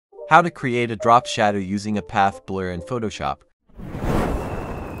How to create a drop shadow using a path blur in Photoshop.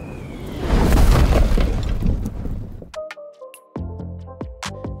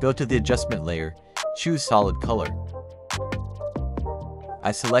 Go to the adjustment layer, choose solid color.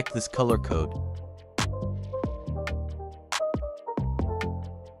 I select this color code.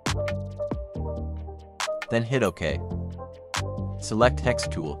 Then hit OK. Select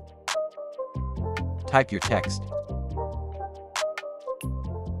Text tool. Type your text.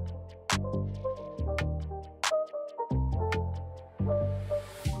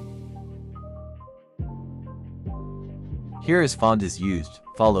 Here is font is used,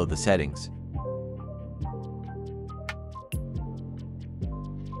 follow the settings.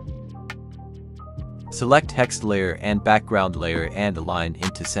 Select text layer and background layer and align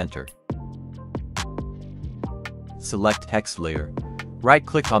into center. Select text layer.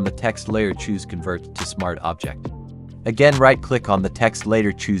 Right-click on the text layer, choose Convert to Smart Object. Again, right-click on the text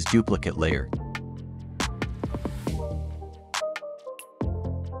layer, choose Duplicate Layer.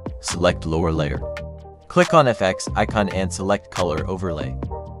 Select Lower Layer. Click on FX icon and select Color Overlay.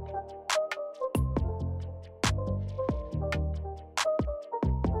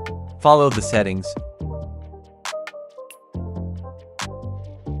 Follow the settings.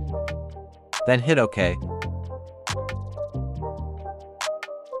 Then hit OK.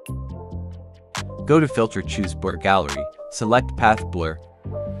 Go to Filter, choose Blur Gallery, select Path Blur.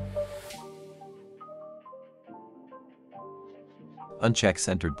 Uncheck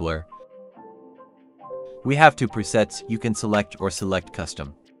Centered Blur. We have two presets, you can select or select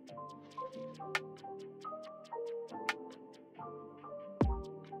Custom.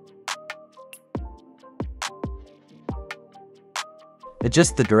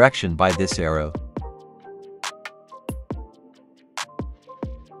 Adjust the direction by this arrow.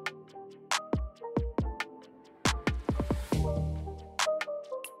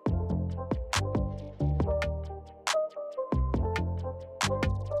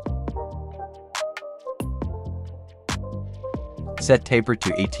 Set taper to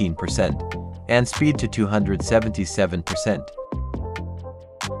 18% and speed to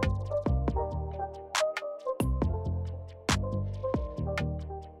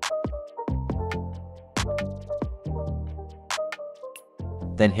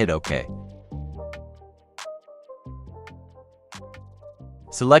Then hit OK.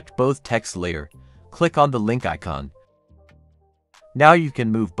 Select both text layer, click on the link icon. Now you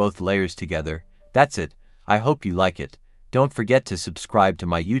can move both layers together. That's it. I hope you like it. Don't forget to subscribe to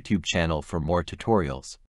my YouTube channel for more tutorials.